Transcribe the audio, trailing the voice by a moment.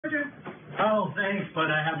Oh, thanks, but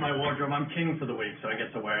I have my wardrobe. I'm king for the week, so I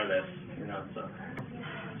get to wear this, so.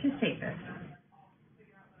 Just take this.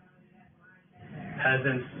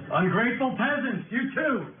 Peasants. Ungrateful peasants, you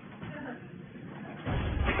too.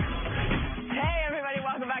 Hey, everybody,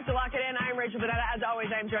 welcome back to Lock It In. I'm Rachel Donetta. As always,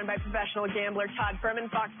 I'm joined by professional gambler Todd Furman,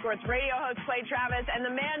 Fox Sports radio host Clay Travis, and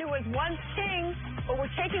the man who was once king, but we're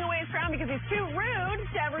taking away his crown because he's too rude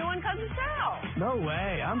to everyone, Cousin Sal. No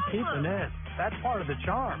way. I'm keeping it. That's part of the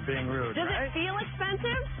charm, being rude, Does it feel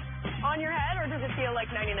expensive on your head, or does it feel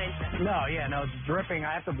like 99 cents? No, it's dripping.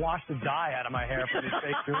 I have to wash the dye out of my hair for these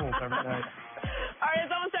fake jewels every night. All right,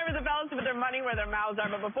 it's almost time for the fellas to put their money where their mouths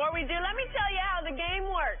are, but before we do, let me tell you how the game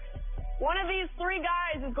works. One of these three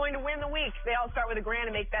guys is going to win the week. They all start with $1,000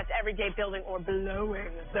 and make bets every day, building or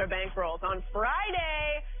blowing their bankrolls. On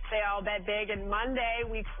Friday, they all bet big, and Monday,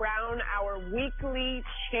 we crown our weekly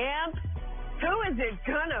champ. Who is it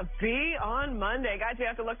gonna be on Monday? Guys, we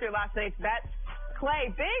have to look through last night's bets.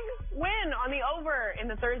 Clay, big win on the over in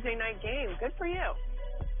the Thursday night game. Good for you.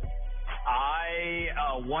 I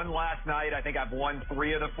won last night. I think I've won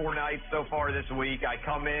 3 of the 4 nights so far this week. I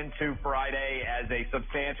come into Friday as a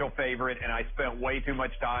substantial favorite, and I spent way too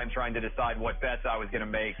much time trying to decide what bets I was going to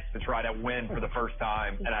make to try to win for the first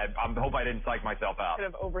time, and I hope I didn't psych myself out. Could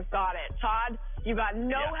have overthought it. Todd, you got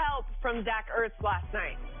no help from Zach Ertz last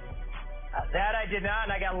night. That I did not,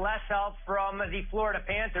 and I got less help from the Florida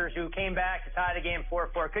Panthers, who came back to tie the game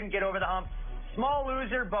 4-4. Couldn't get over the hump. Small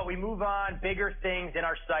loser, but we move on. Bigger things in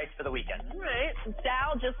our sights for the weekend. All right.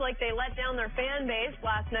 Sal, just like they let down their fan base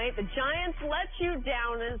last night, the Giants let you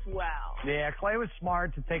down as well. Yeah, Clay was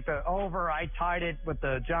smart to take the over. I tied it with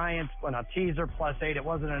the Giants on a teaser +8. It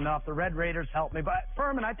wasn't enough. The Red Raiders helped me. But,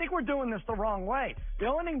 Furman, I think we're doing this the wrong way. The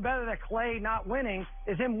only thing better than Clay not winning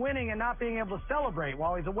is him winning and not being able to celebrate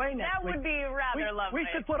while he's away next week. That would be rather lovely. We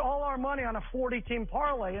should put all our money on a 40-team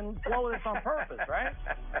parlay and blow this on purpose, right?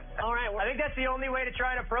 All right. I think that's the only way to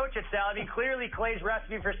try and approach it, Sal. I mean, clearly Clay's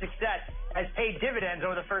recipe for success has paid dividends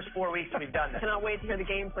over the first 4 weeks we've done this. Cannot wait to hear the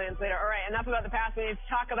game plans later. All right, enough about the past. We need to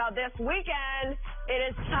talk about this weekend.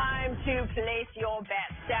 It is time to place your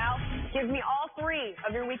bets. Sal, give me all 3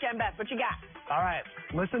 of your weekend bets. What you got? All right,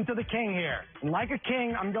 listen to the king here. And like a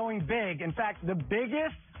king, I'm going big. In fact, the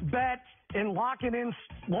biggest bet in Lock It In's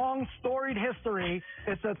long storied history.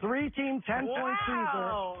 It's a 3-team 10-point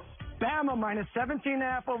teaser. Bama minus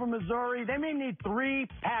 17.5 over Missouri. They may need 3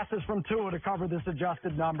 passes from Tua to cover this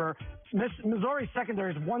adjusted number. Missouri's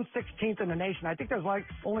secondary is 116th in the nation. I think there's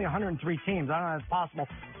only 103 teams. I don't know if it's possible.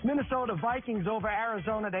 Minnesota Vikings over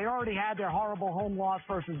Arizona. They already had their horrible home loss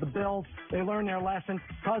versus the Bills. They learned their lesson.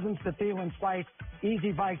 Cousins to Thielen Spice.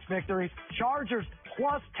 Easy Vikes victory. Chargers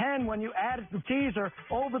 +10 when you added the teaser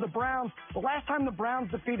over the Browns. The last time the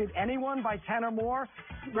Browns defeated anyone by 10 or more,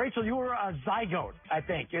 Rachel, you were a zygote, I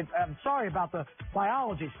think. I'm sorry about the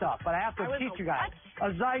biology stuff, but I have to teach you guys. A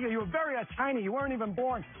zygote. You were very tiny. You weren't even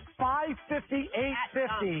born. 550,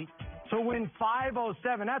 850 to win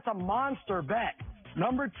 507. That's a monster bet.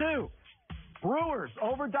 Number 2. Brewers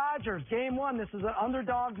over Dodgers, game 1. This is an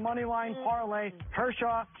underdog money line parlay.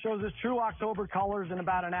 Kershaw shows his true October colors in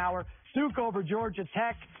about an hour. Duke over Georgia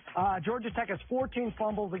Tech. Georgia Tech has 14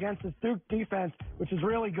 fumbles against this Duke defense, which is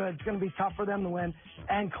really good. It's going to be tough for them to win.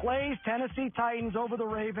 And Clay's Tennessee Titans over the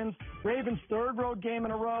Ravens. Ravens' 3rd road game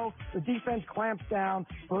in a row. The defense clamps down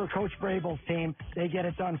for Coach Vrabel's team. They get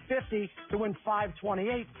it done 50 to win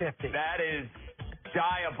 528-50. That is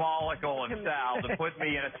diabolical of Sal to put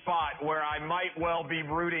me in a spot where I might well be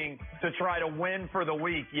rooting to try to win for the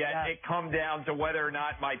week, yet it come down to whether or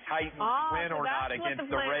not my Titans win or not against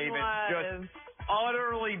the Ravens. Just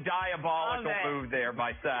utterly diabolical move there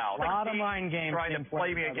by Sal. Bottom line game. Trying to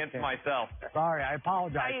play me against myself. Sorry, I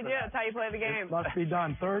apologize. How you do? That's how you play the game. It must be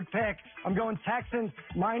done. 3rd pick. I'm going Texans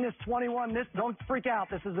minus 21. Don't freak out.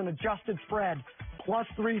 This is an adjusted spread. Plus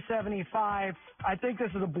 375. I think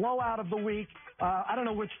this is a blowout of the week. I don't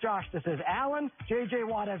know which Josh this is. Allen, J.J.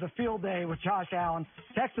 Watt has a field day with Josh Allen.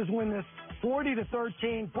 Texas win this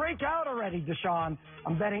 40-13. Break out already, Deshaun.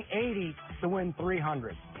 I'm betting 80 to win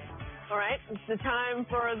 300. All right, it's the time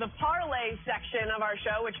for the parlay section of our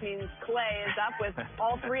show, which means Clay is up with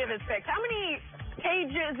all 3 of his picks. How many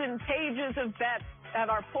pages and pages of bets have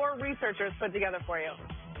our poor researchers put together for you?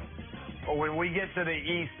 Well, when we get to the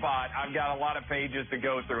E spot, I've got a lot of pages to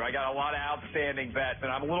go through. I got a lot of outstanding bets,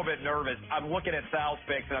 and I'm a little bit nervous. I'm looking at Sal's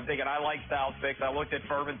picks, and I'm thinking, I like Sal's picks. I looked at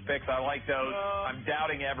Furman's picks. I like those. I'm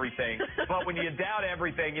doubting everything. But when you doubt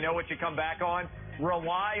everything, you know what you come back on?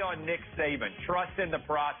 rely on Nick Saban. Trust in the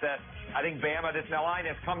process. I think Bama, this line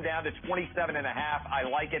has come down to 27.5. I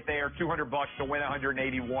like it there. $200 to win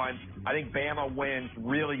 181. I think Bama wins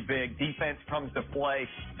really big. Defense comes to play.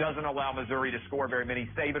 Doesn't allow Missouri to score very many.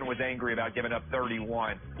 Saban was angry about giving up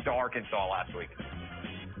 31 to Arkansas last week.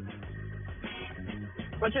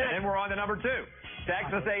 What's your And then we're on to number 2.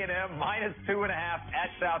 Texas A&M -2.5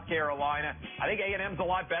 at South Carolina. I think A&M's a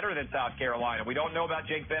lot better than South Carolina. We don't know about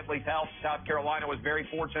Jake Bentley's health. South Carolina was very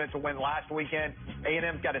fortunate to win last weekend.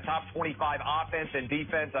 A&M's got a top 25 offense and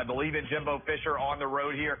defense. I believe in Jimbo Fisher on the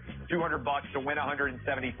road here. $200 to win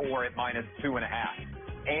 174 at -2.5.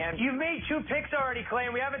 And you've made 2 picks already, Clay,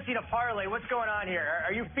 and we haven't seen a parlay. What's going on here?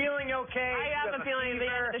 Are you feeling okay? I have a feeling at the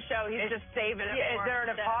end of the show he's just saving it. Is there an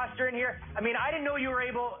imposter in here? I mean, I didn't know you were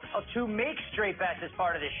able to make straight bets as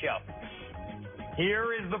part of this show.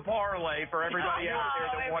 Here is the parlay for everybody out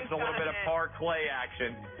there that wants a little bit of parlay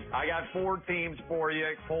action. I got 4 teams for you.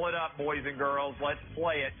 Pull it up, boys and girls. Let's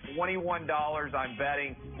play it. $21 I'm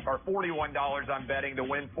betting, or $41 I'm betting to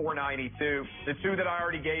win 492. The 2 that I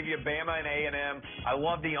already gave you, Bama and A&M. I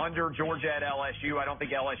love the under Georgia at LSU. I don't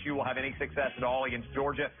think LSU will have any success at all against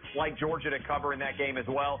Georgia. Like Georgia to cover in that game as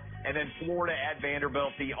well. And then Florida at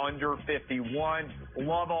Vanderbilt, the under 51.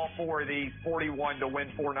 Love all 4 of these. 41 to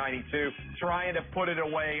win 492. Trying to put it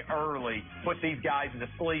away early. Put these guys to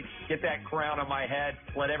sleep. Get that crown on my head.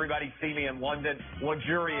 Let everybody see me in London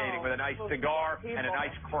luxuriating with a nice cigar and a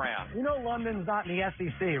nice crown. You know London's not in the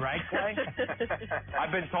SEC, right, Clay?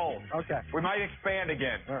 I've been told. Okay. We might expand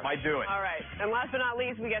again. Right. Might do it. All right. And last but not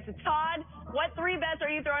least, we get to Todd. What 3 bets are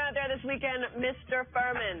you throwing out there this weekend, Mr.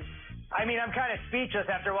 Furman? I mean, I'm kind of speechless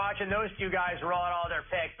after watching those 2 guys roll out all their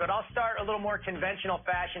picks, but I'll start a little more conventional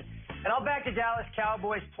fashion, and I'll back the Dallas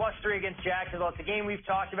Cowboys +3 against Jacksonville. It's a game we've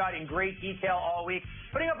talked about in great detail all week.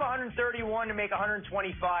 Putting up 131 to make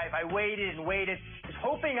 125. I waited and waited, was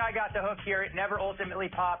hoping I got the hook here. It never ultimately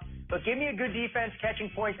popped. But give me a good defense catching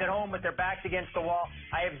points at home with their backs against the wall.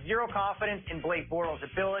 I have zero confidence in Blake Bortles'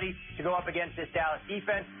 ability to go up against this Dallas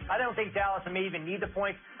defense. I don't think Dallas may even need the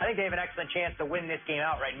points. I think they have an excellent chance to win this game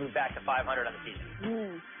outright and move back to 500 on the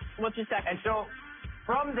season. What's your second? And so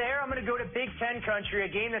from there, I'm going to go to Big Ten country, a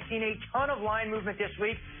game that's seen a ton of line movement this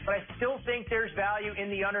week, but I still think there's value in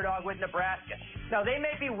the underdog with Nebraska. Now, they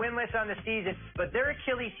may be winless on the season, but their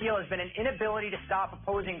Achilles heel has been an inability to stop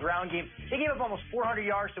opposing ground games. They gave up almost 400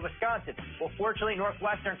 yards to Wisconsin. Well, fortunately,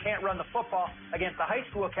 Northwestern can't run the football against the high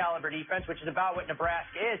school caliber defense, which is about what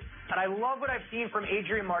Nebraska is. And I love what I've seen from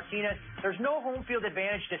Adrian Martinez. There's no home field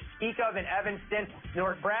advantage to speak of in Evanston.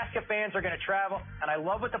 Nebraska fans are going to travel, and I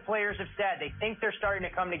love what the players have said. They think they're starting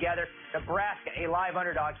to come together. Nebraska, a live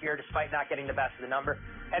underdog here, despite not getting the best of the number.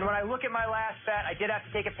 And when I look at my last bet, I did have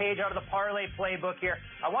to take a page out of the parlay playbook here.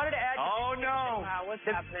 I wanted to add... Oh, no. Wow, what's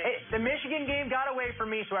happening? The Michigan game got away from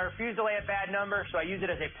me, so I refused to lay a bad number, so I used it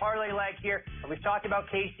as a parlay leg here. And we've talked about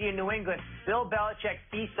KC and New England. Bill Belichick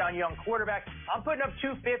feasts on young quarterbacks. I'm putting up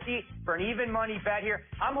 $250 for an even money bet here.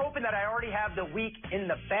 I'm hoping that I already have the week in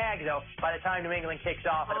the bag, though, by the time New England kicks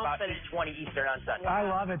off at about 8:20 Eastern on Sunday. I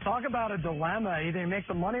love it. Talk about a dilemma. Either he makes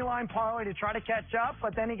a money line parlay to try to catch up,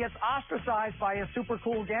 but then he gets ostracized by his super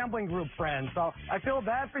cool gambling group friends. So I feel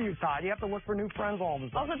bad for you, Todd. You have to look for new friends all the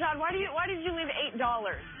time. Also, Todd, why did you leave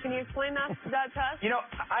 $8? Can you explain that to us? You know,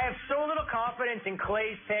 I have so little confidence in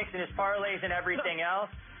Clay's picks and his parlays and everything else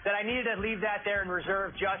that I needed to leave that there in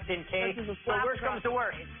reserve just in case. So worst comes to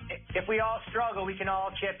worst. If we all struggle, we can all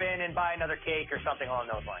chip in and buy another cake or something along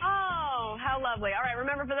those lines. Oh, how lovely. All right,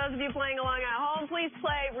 remember, for those of you playing along at home, please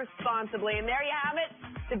play responsibly. And there you have it.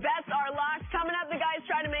 The bets are locked. Coming up, the guys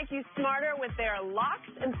try to make you smarter with their locks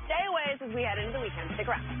and stayaways as we head into the weekend. Stick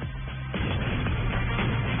around.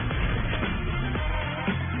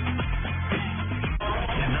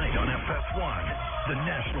 Tonight on FS1, the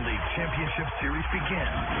National League Championship Series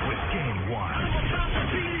begins with Game 1.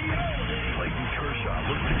 Clayton Kershaw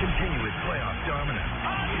looks to continue his playoff dominance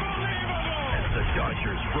as the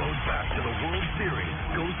Dodgers road back to the World Series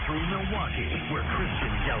goes through Milwaukee, where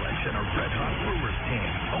Christian Yelich and a red-hot Brewers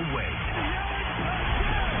team await.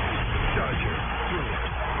 Dodgers, Brewers,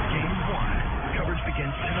 Game 1. Coverage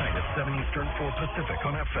begins tonight at 7 Eastern, 4 Pacific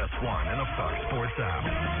on FS1 and a Fox Sports app.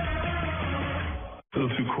 A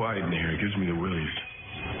little too quiet in here. It gives me the willies.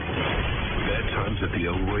 Bad Times at the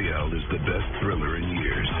El Royale is the best thriller in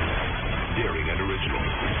years. Daring and original.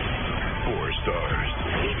 4 stars.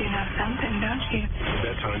 You do know something, don't you?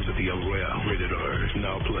 Bad Times at the El Royale. Rated R.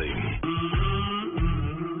 Now playing.